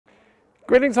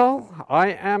Greetings all,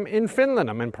 I am in Finland.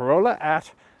 I'm in Parola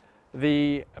at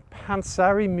the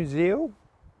Panssarimuseo,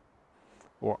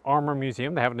 or Armor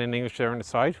Museum. They have it in English there on the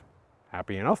side,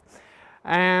 happy enough.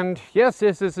 And yes,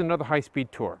 this is another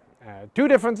high-speed tour. Two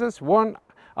differences. One,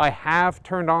 I have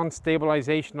turned on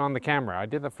stabilization on the camera. I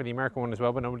did that for the American one as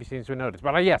well, but nobody seems to notice.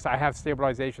 But yes, I have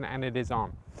stabilization and it is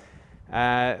on.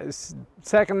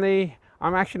 Secondly,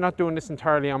 I'm actually not doing this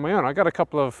entirely on my own. I got a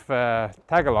couple of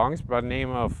tag-alongs by the name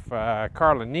of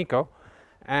Carl and Nico,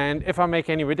 and if I make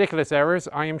any ridiculous errors,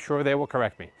 I am sure they will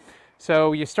correct me.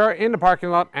 So you start in the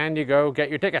parking lot and you go get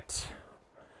your tickets.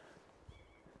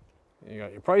 You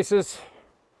got your prices,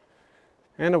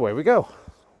 and away we go.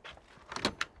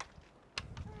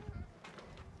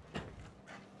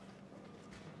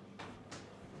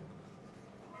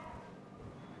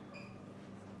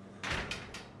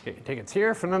 Get your tickets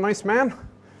here from the nice man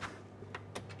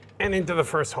and into the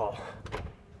first hall.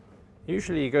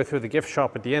 Usually you go through the gift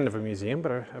shop at the end of a museum,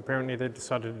 but apparently they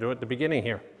decided to do it at the beginning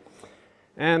here.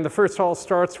 And the first hall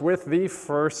starts with the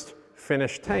first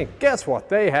finished tank. Guess what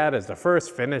they had as the first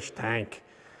finished tank?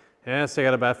 Yes, they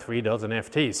got about 3 dozen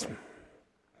FTs.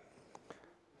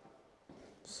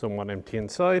 Somewhat empty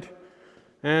inside.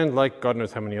 And like God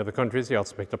knows how many other countries, they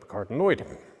also picked up a carton Lloyd.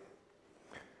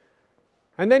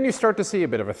 And then you start to see a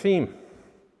bit of a theme.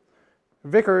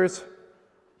 Vickers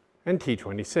and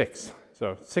T26.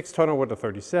 So 6-tonner with the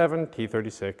 37,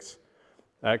 T26,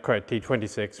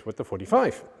 T26 with the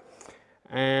 45.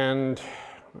 And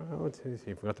let's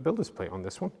see if we got the builder's plate on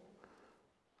this one.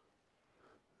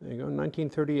 There you go,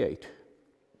 1938.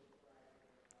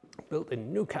 Built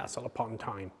in Newcastle upon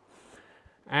Tyne.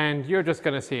 And you're just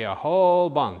going to see a whole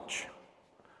bunch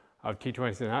of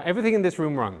T26. Now, everything in this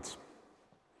room runs.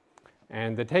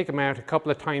 And they take them out a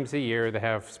couple of times a year. They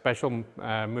have special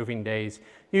moving days,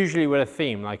 usually with a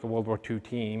theme, like a World War II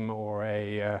theme or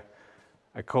a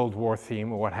Cold War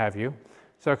theme or what have you.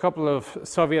 So a couple of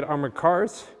Soviet armored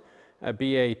cars, a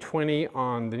BA-20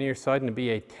 on the near side and a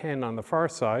BA-10 on the far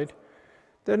side.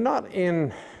 They're not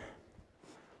in,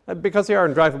 because they are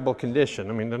in drivable condition,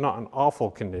 I mean, they're not in awful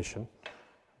condition,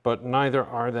 but neither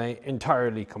are they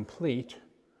entirely complete.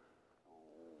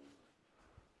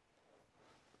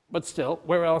 But still,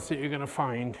 where else are you going to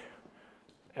find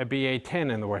a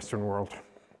BA-10 in the Western world?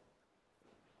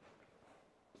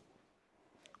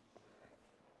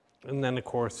 And then, of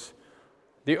course,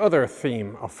 the other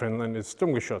theme of Finland is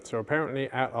Sturmgeschütz. So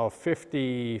apparently out of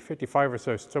 55 or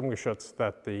so Sturmgeschütz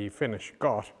that the Finnish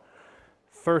got,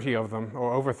 30 of them,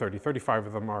 or over 30, 35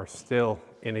 of them are still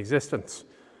in existence.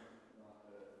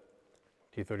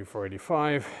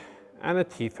 T-34-85. And a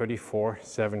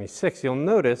T-34-76. You'll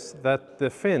notice that the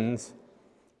Finns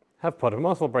have put a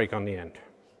muzzle brake on the end.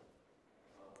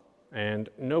 And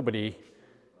nobody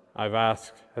I've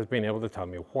asked has been able to tell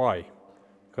me why.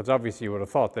 Because obviously you would have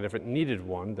thought that if it needed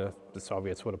one, the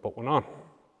Soviets would have put one on.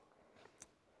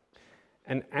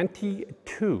 An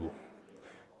Anti-2,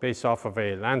 based off of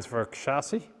a Landsverk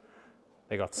chassis.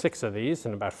 They got 6 of these,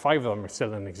 and about 5 of them are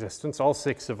still in existence. All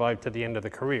 6 survived to the end of the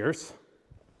careers.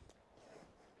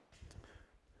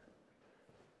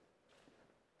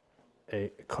 A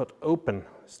cut open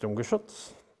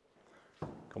Sturmgeschütz,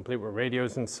 complete with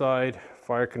radios inside,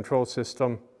 fire control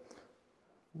system,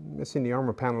 missing the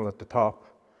armor panel at the top,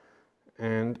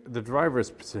 and the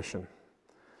driver's position.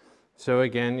 So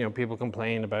again, you know, people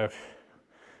complain about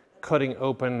cutting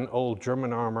open old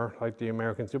German armor like the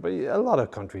Americans do, but a lot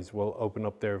of countries will open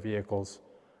up their vehicles,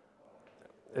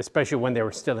 especially when they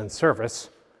were still in service,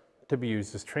 to be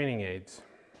used as training aids.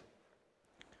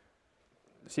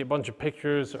 See a bunch of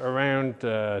pictures around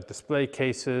display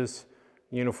cases,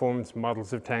 uniforms,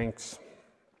 models of tanks.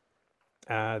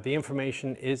 The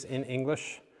information is in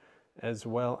English as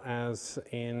well as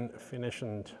in Finnish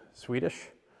and Swedish.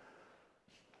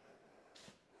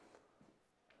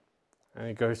 And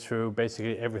it goes through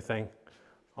basically everything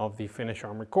of the Finnish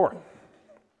Armored Corps.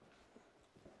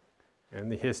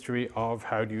 And the history of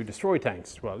how do you destroy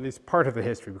tanks. Well, at least part of the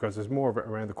history, because there's more of it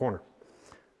around the corner.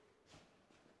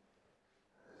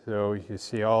 So you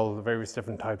see all the various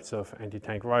different types of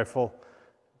anti-tank rifle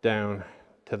down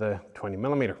to the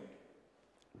 20mm.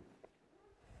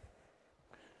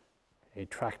 A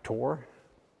tractor.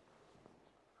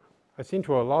 I seem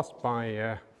to have lost my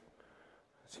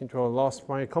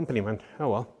accompaniment. Oh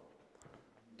well.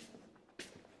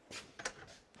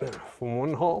 From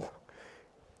one hall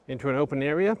into an open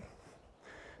area.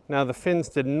 Now the Finns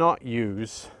did not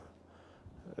use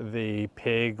the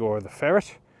pig or the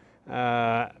ferret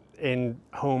in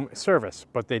home service,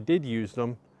 but they did use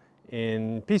them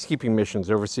in peacekeeping missions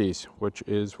overseas, which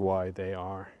is why they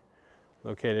are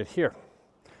located here.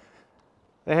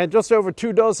 They had just over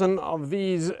 2 dozen of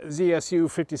these ZSU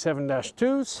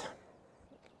 57-2s.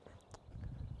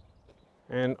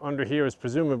 And under here is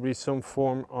presumably some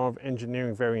form of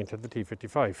engineering variant of the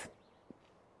T-55.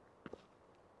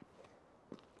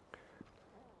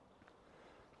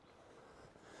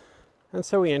 And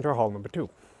so we enter hall number 2.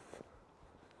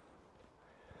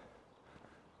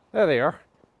 There they are.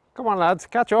 Come on, lads,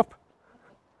 catch up.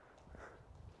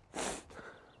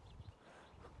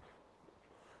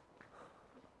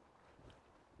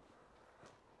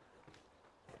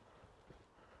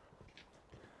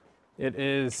 It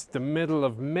is the middle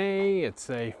of May. It's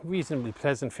a reasonably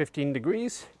pleasant 15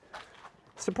 degrees.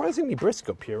 Surprisingly brisk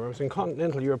up here. I was in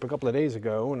continental Europe a couple of days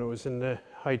ago and it was in the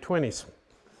high 20s.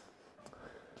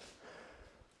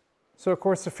 So of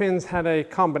course the Finns had a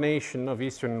combination of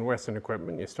Eastern and Western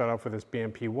equipment. You start off with this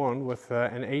BMP-1 with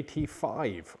an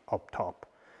AT-5 up top.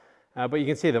 But you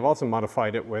can see they've also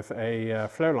modified it with a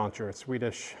flare launcher, a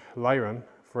Swedish Lyran,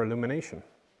 for illumination.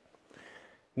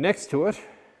 Next to it,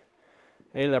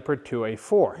 a Leopard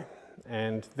 2A4,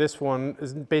 and this one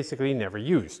is basically never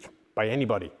used by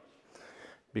anybody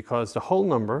because the hull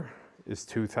number is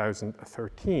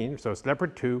 2013, so it's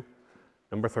Leopard 2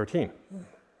 number 13.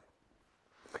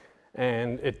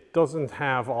 And it doesn't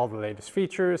have all the latest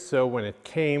features, so when it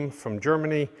came from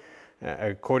Germany,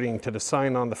 according to the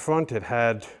sign on the front, it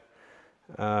had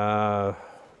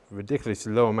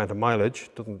ridiculously low amount of mileage.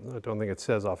 I don't think it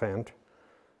says offhand.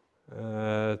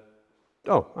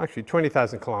 Oh, actually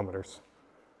 20,000 kilometers.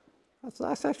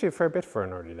 That's actually a fair bit for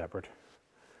an early Leopard.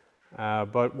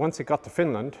 But once it got to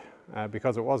Finland,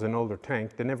 because it was an older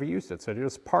tank, they never used it. So they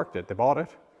just parked it. They bought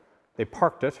it, they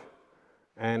parked it,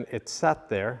 and it sat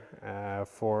there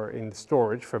in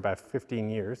storage for about 15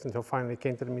 years until finally it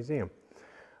came to the museum.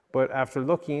 But after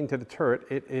looking into the turret,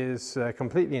 it is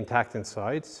completely intact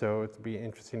inside, so it'll be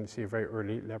interesting to see a very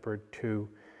early Leopard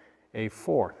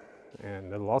 2A4.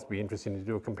 And it'll also be interesting to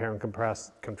do a compare and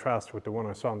contrast with the one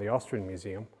I saw in the Austrian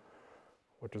Museum,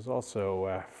 which is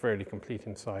also fairly complete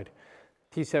inside.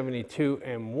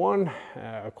 T-72M1,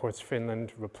 of course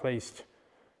Finland replaced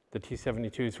the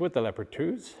T-72s with the Leopard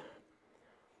 2s.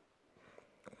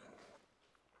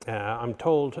 I'm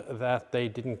told that they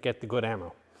didn't get the good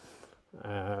ammo.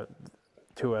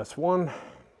 2S1,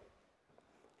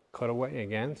 cutaway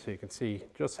again, so you can see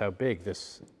just how big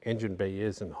this engine bay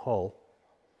is in the hull.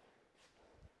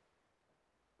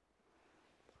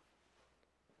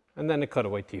 And then a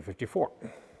cutaway T-54.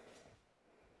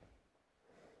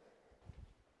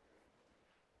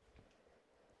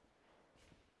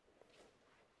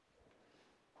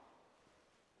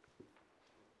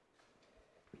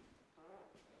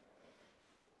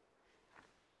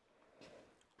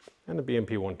 And a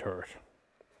BMP-1 turret.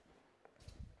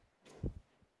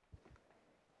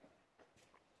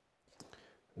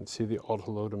 And see the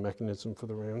autoloader mechanism for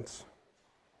the rounds.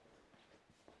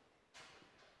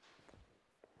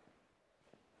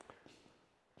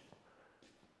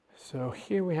 So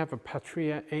here we have a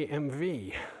Patria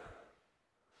AMV.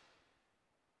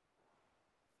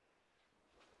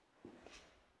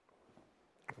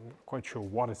 I'm not quite sure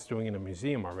what it's doing in a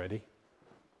museum already.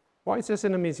 Why is this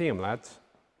in a museum, lads?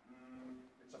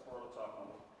 It's a prototype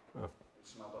model. Oh.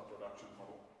 It's not a production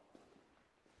model.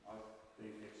 I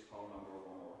think it's hull number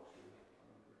 1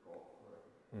 or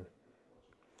 2. I don't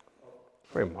recall.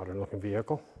 Very modern looking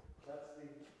vehicle. That's the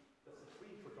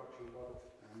pre-production model.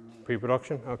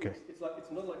 Pre-production? Okay.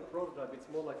 It's not like a prototype. It's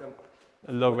more like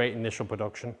A low rate initial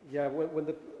production. yeah. When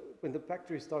the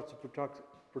factory starts to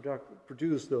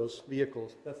produce those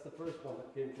vehicles, that's the first one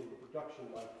that came from the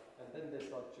production line, and then they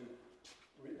start to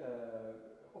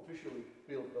officially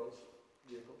build those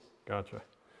vehicles. Gotcha.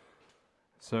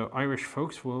 So Irish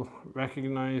folks will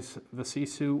recognize the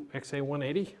Sisu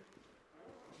XA180.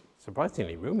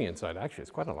 Surprisingly roomy inside, actually.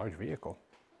 It's quite a large vehicle.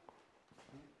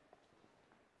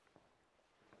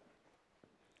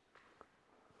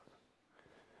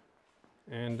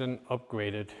 And an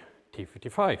upgraded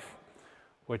T-55,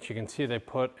 which you can see they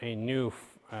put a new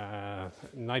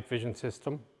night vision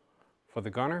system for the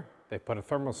gunner. They put a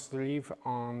thermal sleeve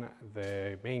on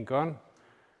the main gun.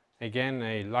 Again,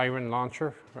 a Lyran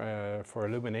launcher for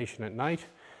illumination at night.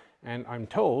 And I'm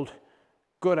told,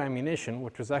 good ammunition,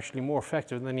 which was actually more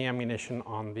effective than the ammunition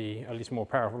on the, at least more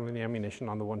powerful than the ammunition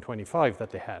on the 125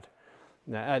 that they had,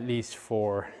 at least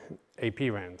for AP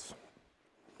rounds.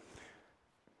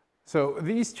 So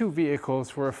these two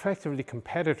vehicles were effectively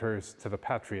competitors to the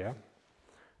Patria,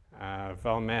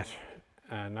 Valmet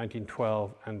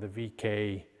 1912 and the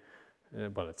VK,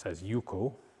 well it says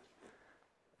Yuko,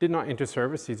 did not enter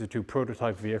service. These are two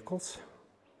prototype vehicles,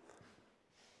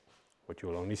 which you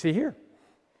will only see here.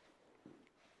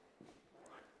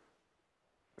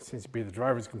 Seems to be the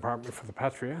driver's compartment for the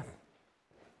Patria.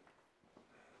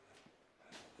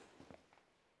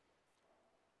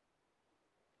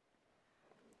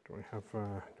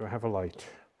 Do I have a light?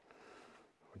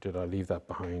 Or did I leave that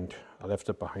behind? I left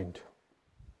it behind.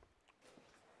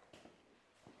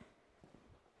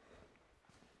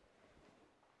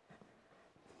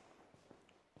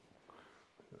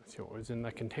 Let's see what was in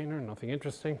that container. Nothing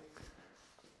interesting.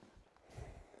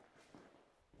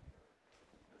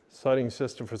 Sighting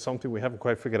system for something we haven't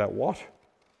quite figured out what.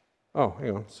 Oh,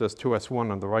 hang on, it says 2S1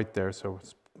 on the right there, so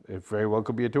it very well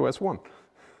could be a 2S1.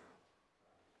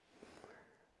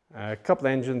 A couple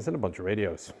of engines and a bunch of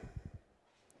radios.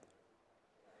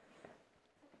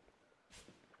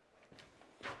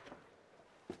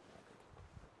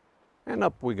 And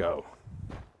up we go.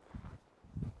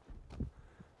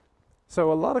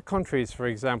 So a lot of countries, for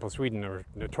example, Sweden are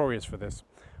notorious for this,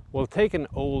 will take an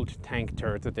old tank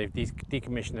turret that they've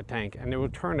decommissioned a tank and they will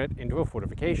turn it into a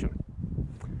fortification.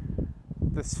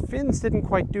 The Finns didn't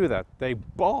quite do that. They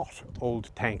bought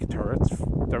old tank turrets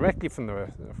directly from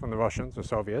the Russians or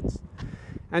Soviets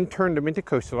and turned them into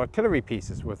coastal artillery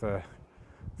pieces with a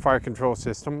fire control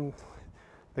system.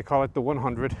 They call it the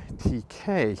 100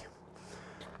 TK.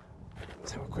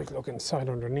 Let's have a quick look inside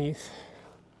underneath.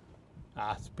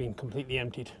 Ah, it's been completely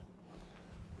emptied.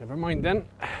 Never mind then.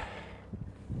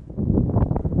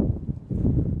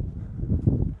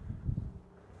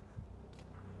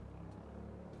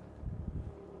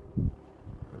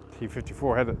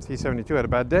 T-54 had T-72 had a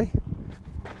bad day.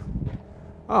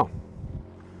 Oh.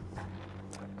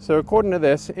 So according to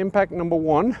this, impact number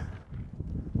 1,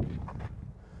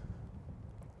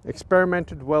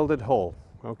 experimented welded hole.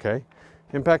 Okay.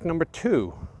 Impact number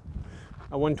 2,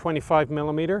 a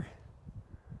 125mm,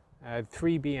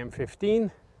 3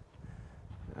 BM15.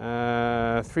 3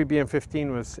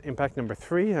 BM15 was impact number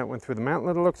 3. That went through the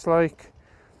mantlet, it looks like.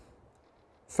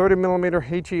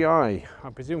 30mm HEI, I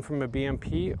presume from a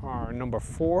BMP, or number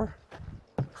 4,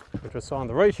 which I saw on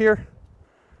the right here.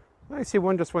 I see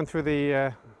one just went through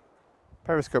the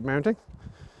periscope mounting.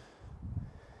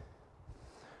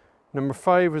 Number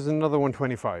 5 was another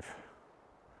 125,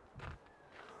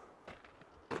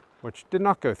 which did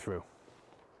not go through.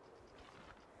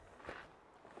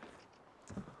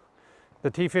 The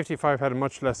T-55 had a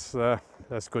much less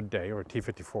good day, or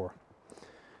T-54.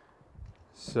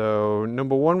 So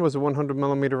number 1 was a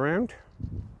 100mm round.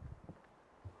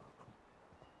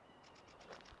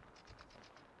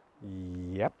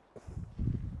 Yep.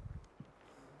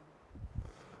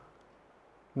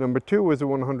 Number 2 was a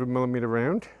 100mm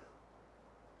round.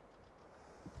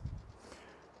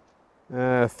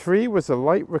 3 was a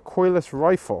light recoilless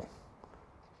rifle.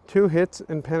 2 hits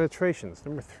and penetrations.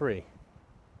 Number 3.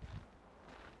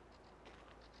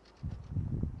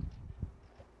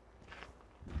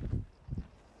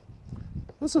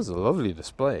 This is a lovely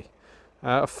display.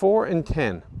 4 and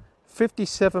 10.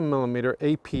 57mm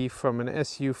AP from an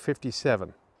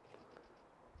Su-57.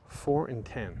 4 and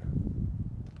 10.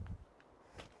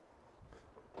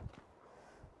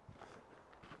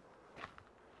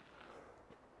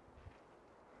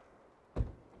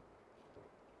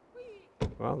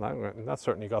 Well, that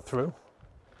certainly got through.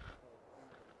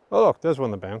 Oh look, there's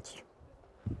one that bounced.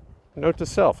 Note to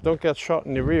self, don't get shot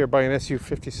in the rear by an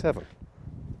Su-57.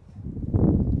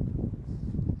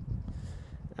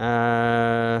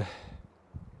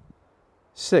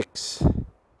 6.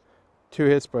 2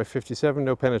 hits by 57,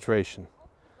 no penetration.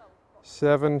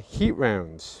 7 heat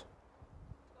rounds.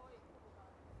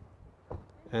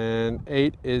 And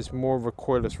 8 is more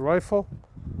recoilless rifle.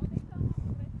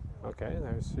 Okay,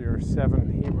 there's your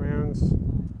 7 heat rounds.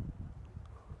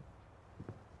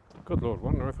 Good Lord,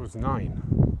 what on earth was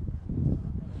 9?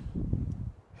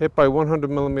 Hit by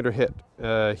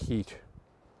 100mm heat.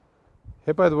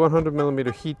 Hit by the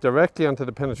 100mm heat directly onto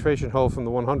the penetration hole from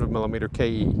the 100mm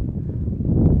KE.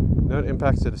 No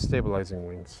impacts to the stabilizing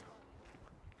wings.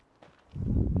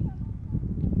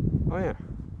 Oh yeah.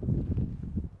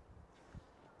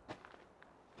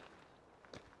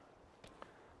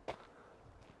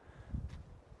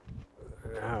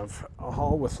 I have a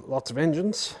hull with lots of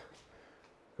engines.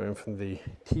 Going from the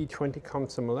T20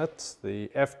 Consumelets,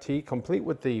 the FT, complete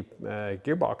with the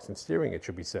gearbox and steering, it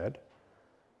should be said.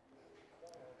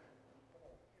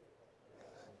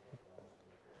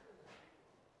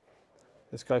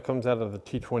 This guy comes out of the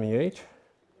T28.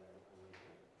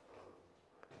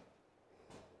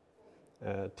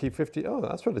 T50, oh,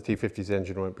 that's where the T50's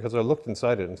engine went, because I looked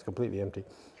inside it and it's completely empty.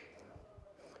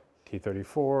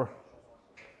 T34.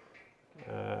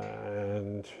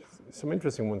 And some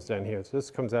interesting ones down here. So this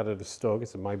comes out of the Stug,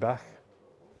 it's a Maybach.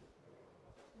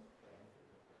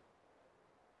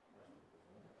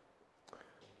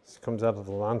 This comes out of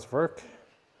the Landsverk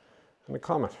and the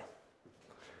Comet.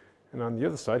 And on the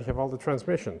other side, you have all the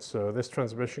transmissions. So this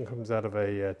transmission comes out of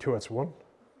a 2S1.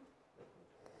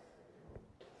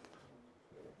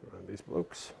 Around these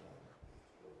blokes.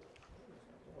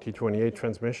 T28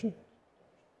 transmission.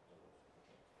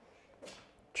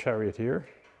 Charioteer.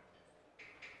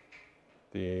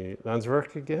 The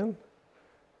Landsverk again.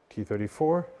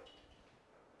 T34.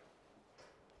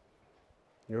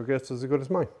 Your guess is as good as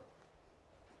mine.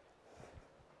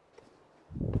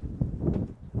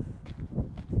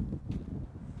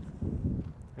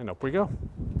 And up we go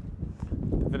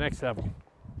to the next level.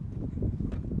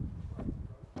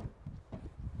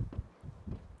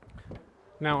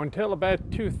 Now, until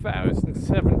about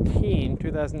 2017,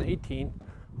 2018,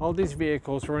 all these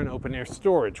vehicles were in open air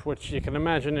storage, which you can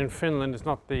imagine in Finland is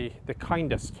not the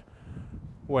kindest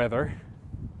weather.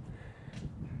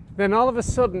 Then all of a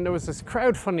sudden there was this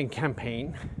crowdfunding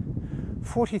campaign.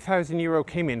 40,000 euro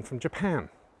came in from Japan,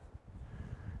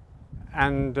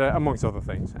 and amongst other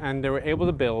things, and they were able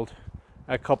to build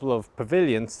a couple of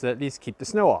pavilions to at least keep the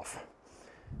snow off.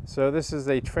 So this is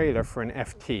a trailer for an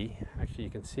FT. Actually, you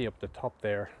can see up the top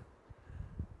there.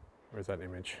 Where's that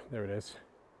image? There it is.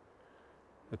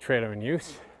 The trailer in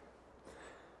use.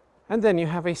 And then you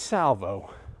have a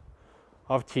salvo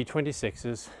of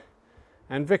T26s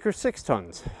and Vickers 6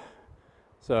 tons.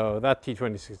 So that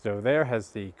T26 over there has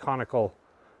the conical,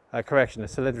 a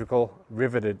cylindrical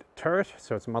riveted turret.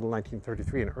 So it's a model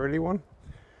 1933, an early one.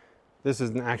 This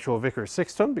is an actual Vickers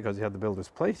 6 ton because you have the builder's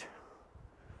plate.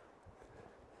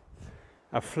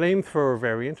 A flamethrower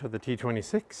variant of the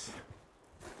T26.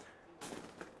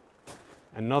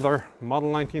 Another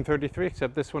model 1933,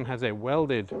 except this one has a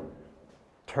welded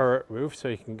turret roof, so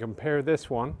you can compare this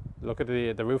one. Look at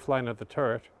the roof line of the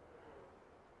turret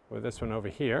with this one over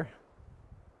here.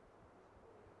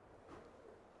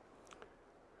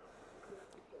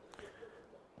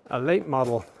 A late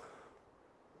model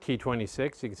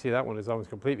T26, you can see that one is almost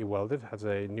completely welded, has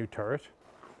a new turret.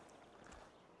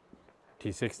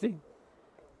 T60.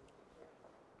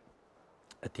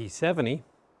 A T70.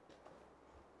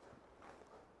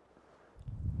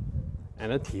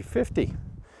 And a T50.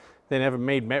 They never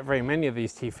made very many of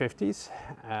these T50s.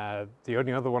 The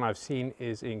only other one I've seen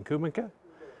is in Kumika.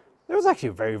 It was actually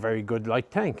a very, very good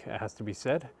light tank, it has to be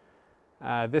said.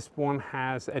 This one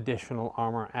has additional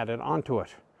armor added onto it.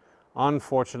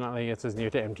 Unfortunately, it's as near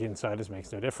to empty inside as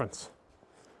makes no difference.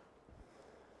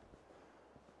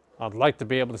 I'd like to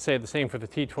be able to say the same for the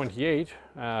T28.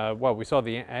 Well, we saw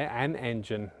an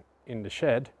engine in the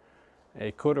shed.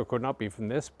 It could or could not be from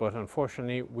this, but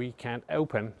unfortunately we can't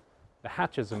open the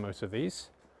hatches in most of these.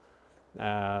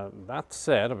 That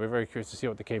said, I'll be very curious to see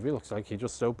what the KV looks like. He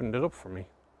just opened it up for me.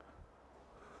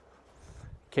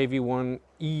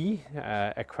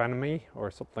 KV1E, Economy,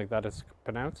 or something like that is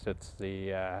pronounced. It's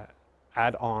the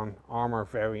add-on armor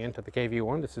variant of the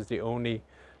KV1. This is the only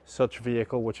such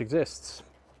vehicle which exists.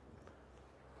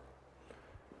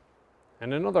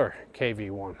 And another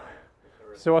KV1.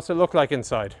 So what's it look like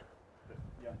inside?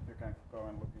 Yeah, you can go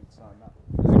and look inside now.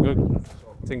 Is it good?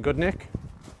 It's in good nick?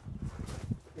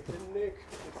 It's in nick,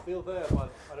 it's still there,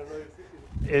 but I don't know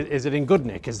if Is it in good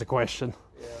nick is the question.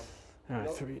 yeah. All right,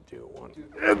 Nope. 3, 2, 1.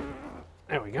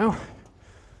 There we go.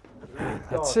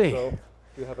 Let's see. So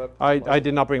you have a I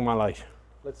did not bring my light.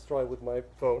 Let's try with my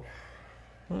phone.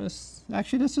 Well,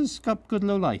 actually, this has got good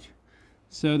low light.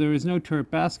 So there is no turret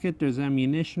basket. There's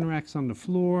ammunition racks on the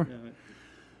floor.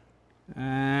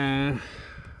 Don't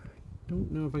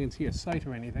know if I can see a sight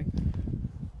or anything.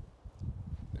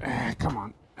 Come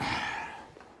on.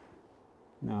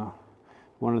 No.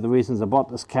 One of the reasons I bought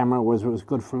this camera was it was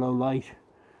good for low light.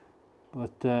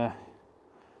 But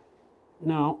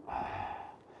no.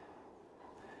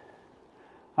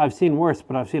 I've seen worse,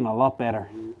 but I've seen a lot better.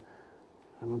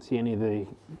 I don't see any of the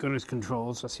gunner's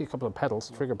controls. I see a couple of pedals,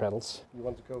 trigger pedals. You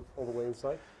want to go all the way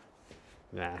inside?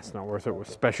 Nah, it's not worth it,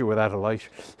 especially without a light.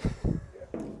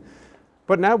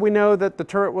 But now we know that the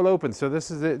turret will open. So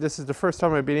this is the first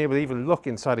time I've been able to even look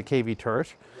inside a KV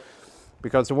turret,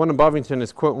 because the one in Bovington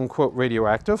is quote unquote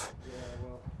radioactive. Yeah,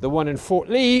 well. The one in Fort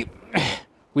Lee,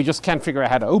 we just can't figure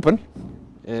out how to open.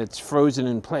 It's frozen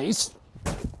in place.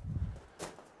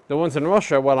 The ones in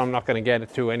Russia, well, I'm not going to get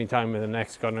it to any time in the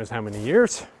next God knows how many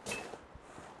years.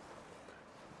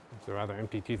 It's a rather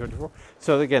empty T34.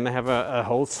 So again, they have a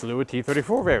whole slew of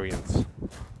T34 variants.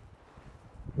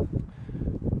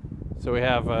 So we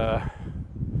have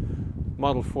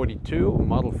Model 42,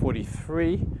 Model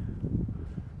 43.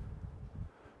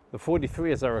 The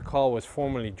 43, as I recall, was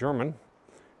formerly German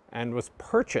and was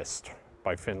purchased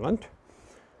by Finland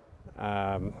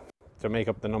to make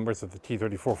up the numbers of the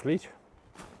T34 fleet.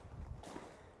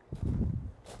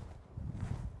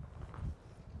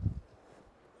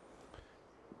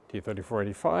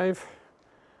 BT-3485,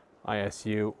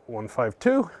 ISU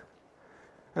 152,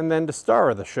 and then the star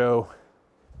of the show,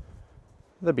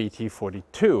 the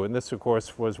BT-42. And this, of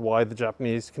course, was why the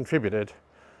Japanese contributed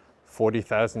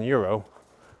 40,000 euro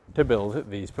to build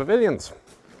these pavilions.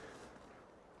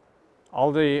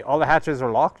 All the hatches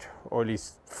are locked, or at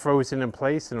least frozen in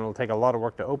place, and it'll take a lot of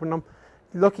work to open them.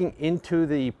 Looking into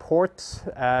the ports,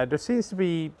 there seems to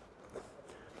be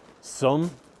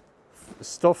some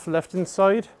stuff left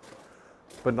inside,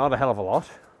 but not a hell of a lot.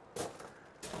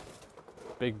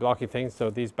 Big blocky things, so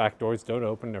these back doors don't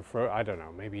open. They're I don't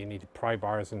know, maybe you need pry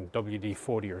bars and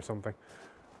WD-40 or something.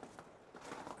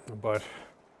 But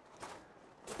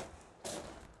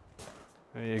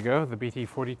there you go, the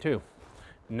BT-42.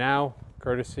 Now,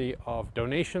 courtesy of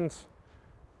donations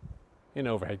in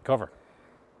overhead cover.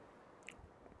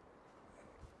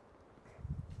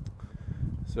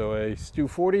 So a Stu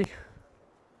 40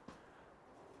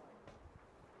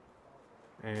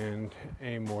 and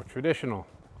a more traditional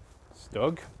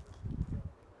Stug.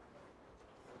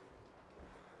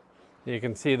 You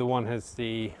can see the one has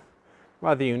the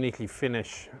rather uniquely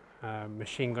finished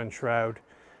machine gun shroud.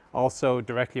 Also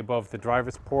directly above the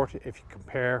driver's port, if you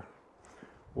compare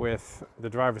with the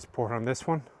driver's port on this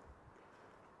one,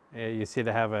 you see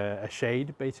they have a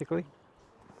shade basically.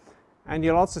 And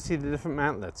you'll also see the different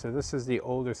mantlets. So this is the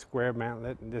older square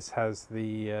mantlet, and this has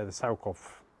the Sauerkopf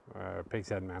pig's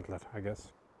head mantlet, I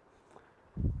guess.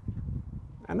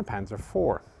 And the Panzer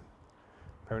IV.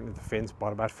 Apparently the Finns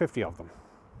bought about 50 of them.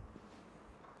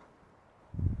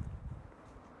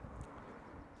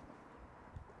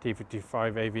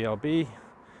 T-55 AVLB,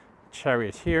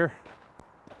 Chariot here.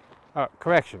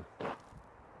 Correction.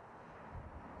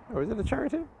 Oh, is it a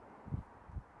Chariot here?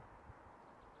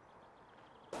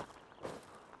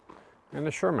 And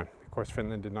a Sherman. Of course,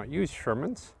 Finland did not use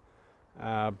Shermans,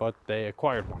 but they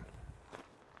acquired one.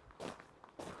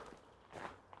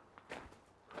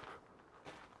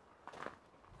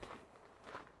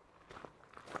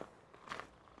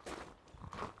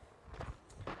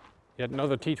 Yet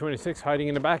another T-26 hiding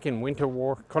in the back in winter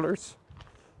war colors.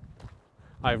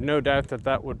 I have no doubt that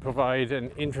that would provide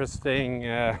an interesting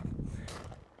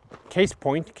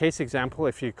case example.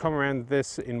 If you come around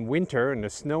this in winter and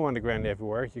there's snow on the ground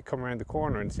everywhere, you come around the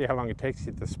corner and see how long it takes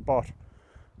you to spot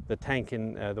the tank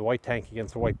in the white tank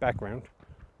against the white background.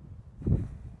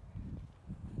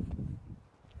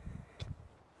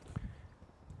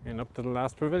 And up to the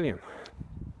last pavilion.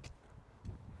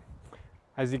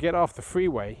 As you get off the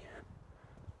freeway,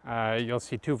 you'll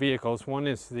see two vehicles. One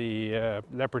is the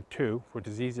Leopard 2, which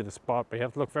is easy to spot, but you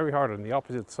have to look very hard. On the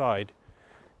opposite side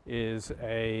is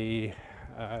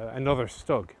another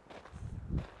Stug.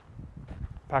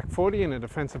 Pack 40 in a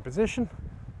defensive position.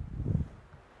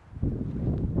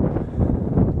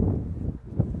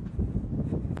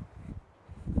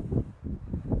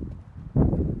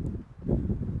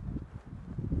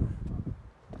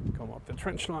 Come up the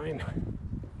trench line.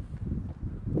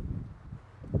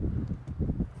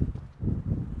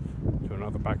 To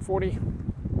another Pack 40.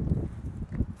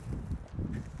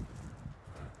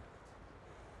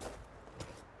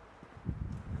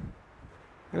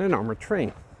 And an armored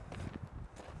train.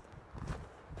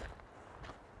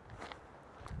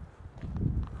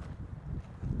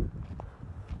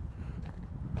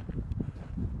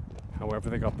 However,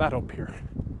 they got that up here.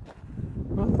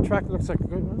 Well, the track looks like a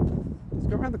good one. Let's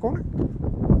go around the corner.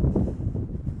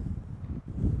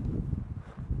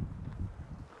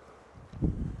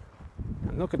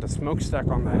 And look at the smokestack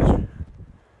on that.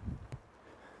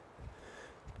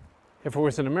 If it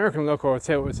was an American loco, I would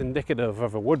say it was indicative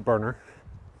of a wood burner.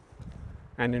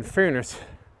 And in fairness,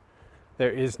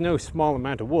 there is no small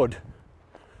amount of wood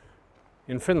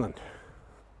in Finland.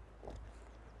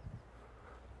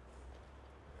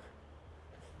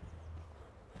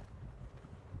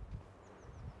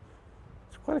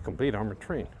 It's quite a complete armored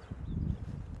train.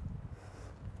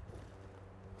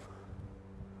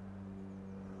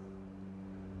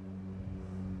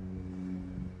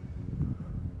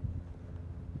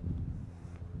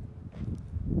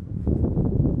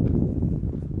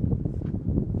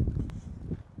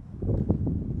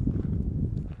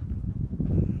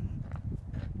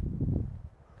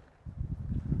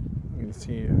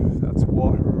 See if that's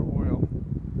water or oil.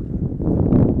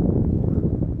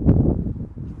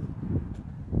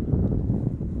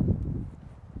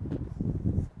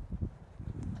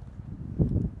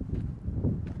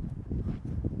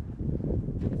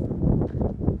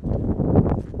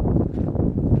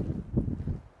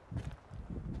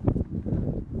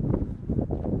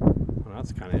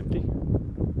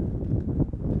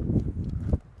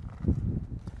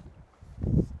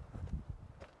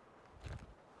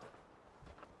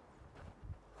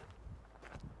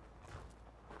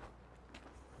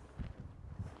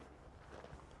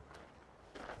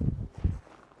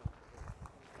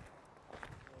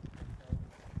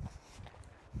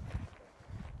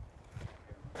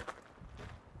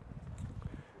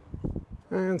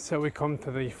 And so we come to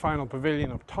the final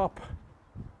pavilion up top.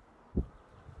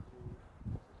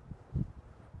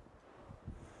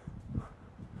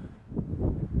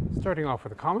 Starting off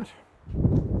with a Comet,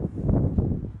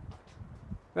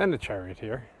 then the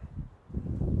Charioteer,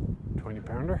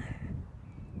 20-pounder.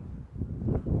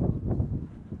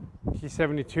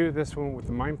 T-72, this one with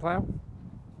the mine plow.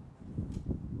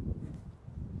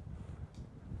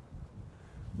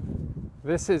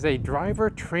 This is a driver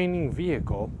training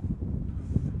vehicle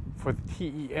for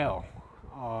the TEL.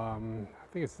 I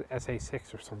think it's the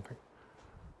SA-6 or something.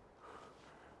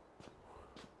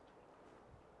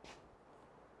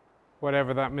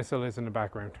 Whatever that missile is in the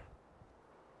background.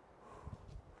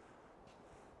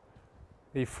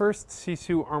 The first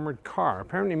Sisu armored car,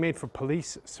 apparently made for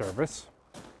police service.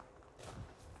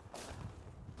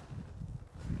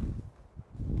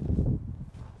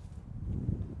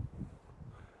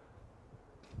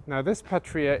 Now this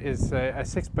Patria is a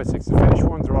 6x6. The Finnish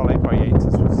ones are all 8x8s.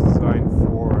 This was designed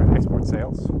for export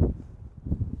sales.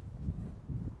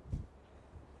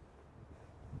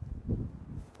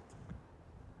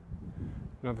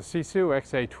 Now the Sisu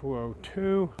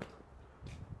XA202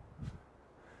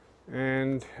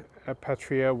 and a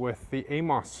Patria with the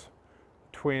Amos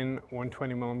twin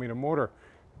 120mm motor.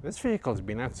 This vehicle has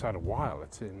been outside a while.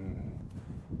 It's in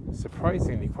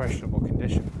surprisingly questionable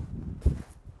condition.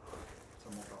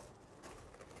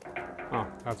 Oh,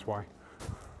 that's why.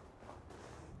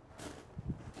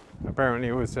 Apparently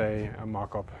it was a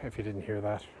mock-up, if you didn't hear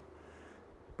that.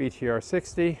 BTR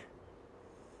 60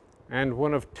 and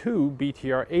one of two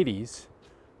BTR 80s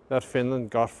that Finland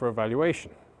got for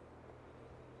evaluation.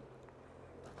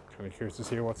 Kind of curious to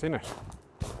see what's in it.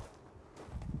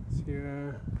 See,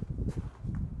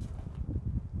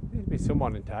 it'll be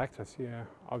somewhat intact. I see an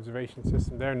observation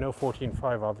system there. No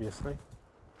 14.5, obviously.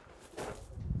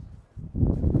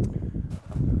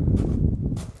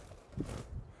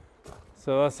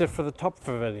 So that's it for the top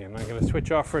pavilion. I'm going to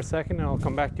switch off for a second and I'll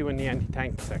come back to you in the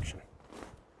anti-tank section.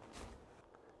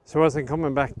 So as I'm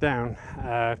coming back down,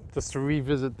 just to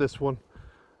revisit this one,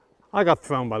 I got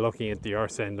thrown by looking at the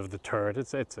arse end of the turret.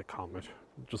 It's a Comet.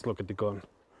 Just look at the gun.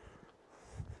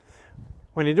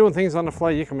 When you're doing things on the fly,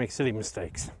 you can make silly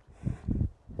mistakes.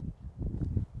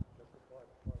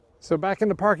 So back in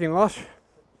the parking lot,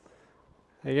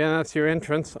 again, that's your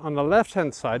entrance. On the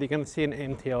left-hand side, you're going to see an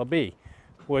MTLB,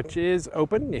 which is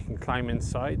open. You can climb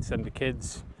inside, send the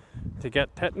kids to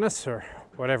get tetanus or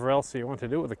whatever else you want to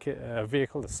do with a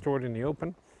vehicle that's stored in the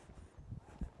open.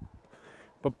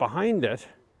 But behind it,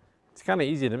 it's kind of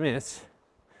easy to miss,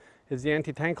 is the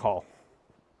anti-tank hall.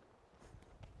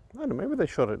 I don't know, maybe they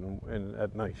shut it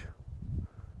at night.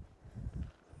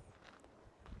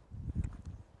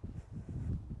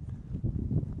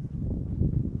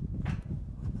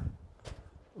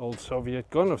 Old Soviet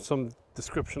gun of some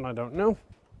description I don't know.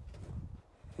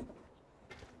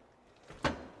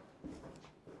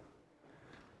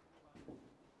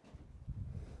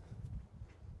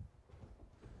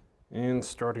 And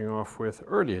starting off with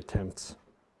early attempts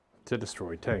to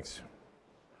destroy tanks.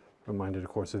 Reminded, of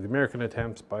course, of the American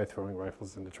attempts by throwing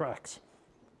rifles in the tracks.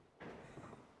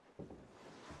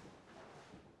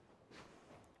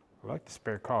 I like the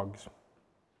spare cogs.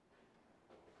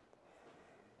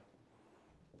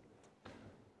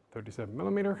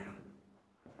 37mm.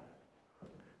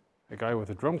 A guy with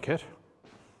a drum kit.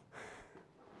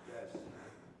 Yes.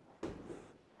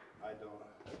 I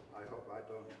hope I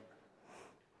don't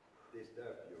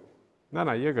disturb you.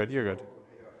 No, you're good, you're good.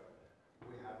 Here,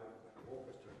 we have an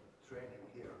orchestra training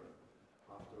here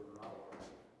after an hour.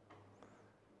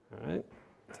 All right.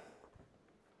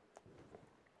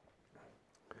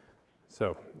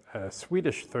 So,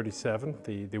 Swedish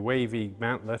 37, the wavy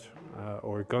mantlet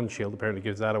or gun shield apparently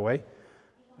gives that away.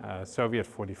 Soviet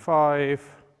 45,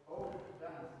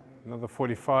 another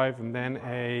 45, and then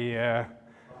a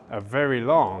very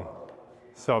long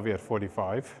Soviet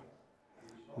 45,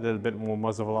 a little bit more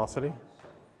muzzle velocity.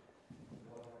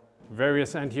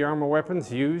 Various anti-armor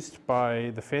weapons used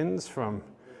by the Finns, from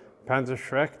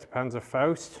Panzerschreck to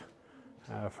Panzerfaust,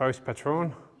 Faust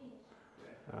Patron.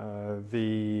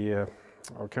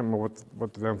 I can't remember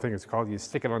what the damn thing is called. You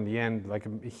stick it on the end like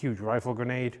a huge rifle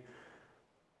grenade.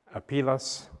 A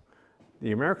Pilas.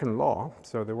 The American law,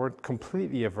 so they weren't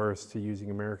completely averse to using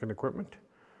American equipment.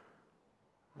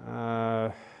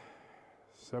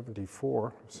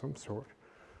 74 of some sort.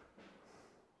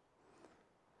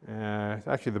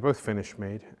 Actually, they're both Finnish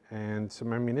made, and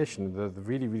some ammunition. The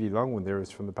really, really long one there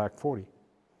is from the Pak 40.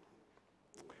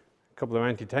 A couple of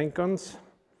anti-tank guns.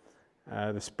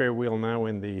 The spare wheel now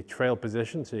in the trail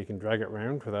position, so you can drag it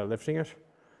around without lifting it.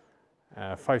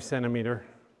 5cm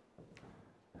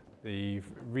the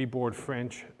reboard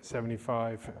French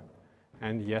 75,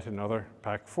 and yet another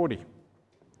Pak 40.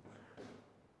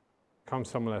 Comes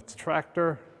someone that's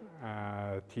tractor,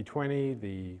 T20.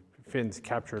 The Finns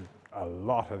captured a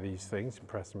lot of these things and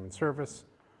pressed them in service.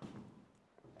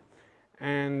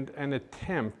 And an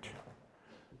attempt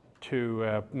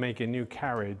to make a new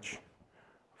carriage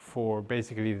for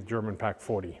basically the German Pak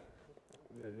 40.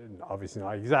 Obviously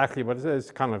not exactly, but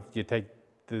it's kind of, you take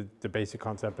the basic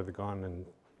concept of the gun and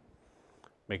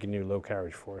make a new low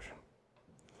carriage for it.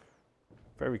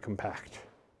 Very compact.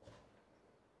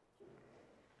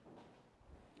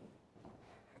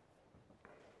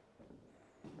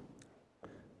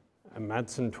 A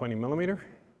Madsen 20mm,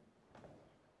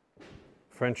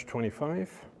 French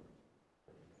 25,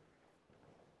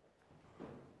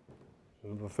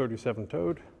 the 37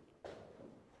 Toad,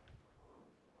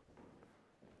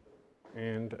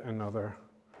 and another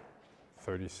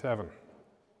 37.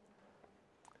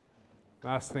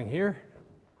 Last thing here,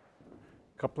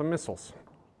 a couple of missiles.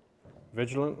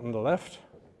 Vigilant on the left,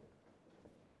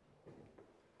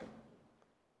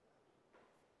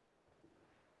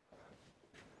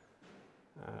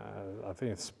 I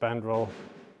think it's Spandrel,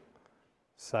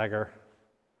 Sager,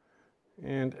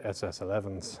 and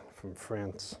SS-11s from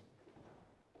France.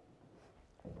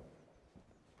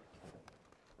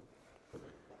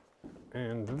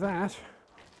 And that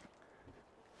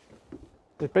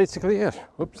is basically it.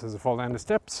 Oops, there's a fall down the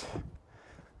steps.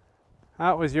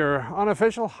 That was your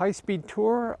unofficial high-speed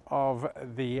tour of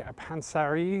the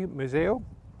Panssarimuseo,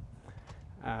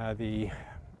 the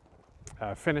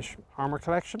Finnish armor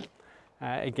collection.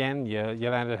 Again, you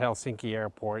land at Helsinki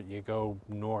airport, you go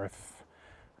north,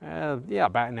 yeah,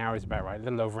 about an hour is about right, a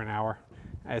little over an hour.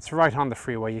 It's right on the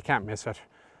freeway, you can't miss it.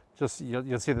 Just,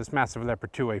 you'll see this massive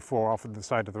Leopard 2A4 off of the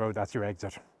side of the road, that's your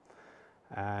exit.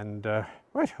 And,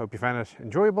 right, hope you found it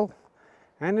enjoyable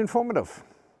and informative.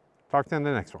 Talk to you in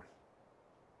the next one.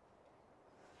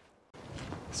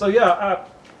 So yeah,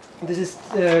 this is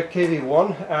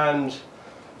KV1, and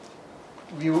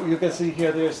you can see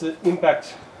here there's the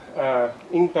impact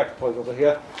point over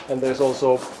here, and there's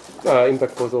also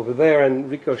impact point over there, and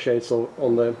ricochets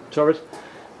on the turret.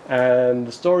 And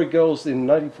the story goes, in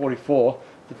 1944,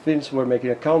 the Finns were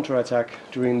making a counterattack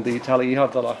during the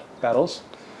Tali-Ihatala battles,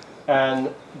 and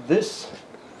this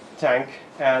tank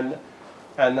and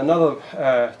another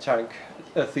tank,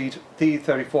 a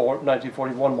T-34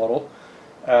 1941 model,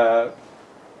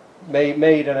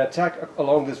 made an attack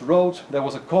along this road. There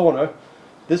was a corner.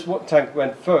 This tank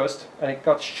went first, and it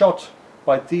got shot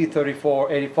by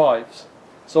T-34-85s,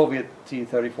 Soviet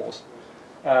T-34s.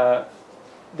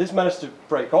 This managed to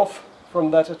break off from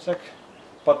that attack,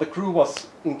 but the crew was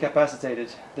incapacitated.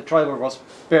 The driver was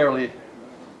barely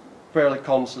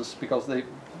conscious because the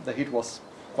hit was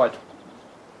quite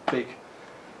big.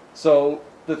 So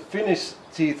the Finnish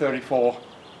T-34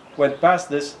 went past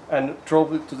this and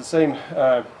drove it to the same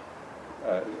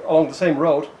along the same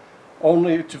road,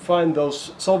 only to find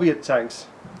those Soviet tanks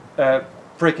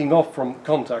breaking off from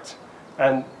contact.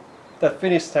 And that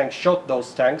Finnish tank shot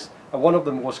those tanks, and one of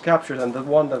them was captured, and the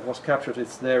one that was captured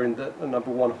is there in the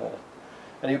 #1 hole.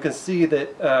 And you can see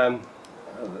that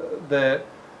the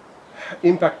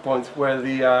impact point where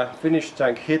the Finnish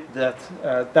tank hit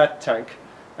that tank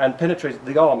and penetrated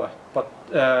the armor, but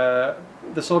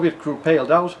the Soviet crew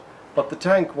paled out, but the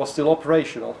tank was still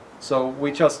operational. So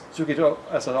we just took it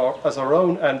as our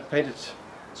own and painted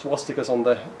swastikas on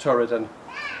the turret and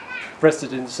pressed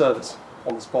it into service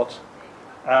on the spot.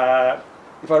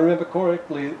 If I remember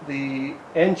correctly, the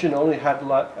engine only had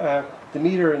the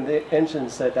meter in the engine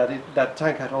said that that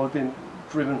tank had only been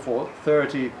driven for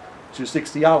 30 to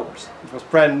 60 hours. It was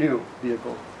brand new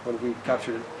vehicle when we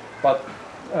captured it. But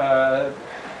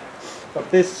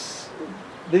this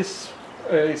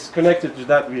is connected to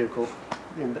that vehicle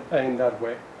in that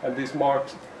way, and these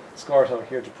marked scars are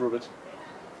here to prove it.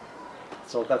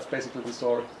 So that's basically the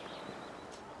story.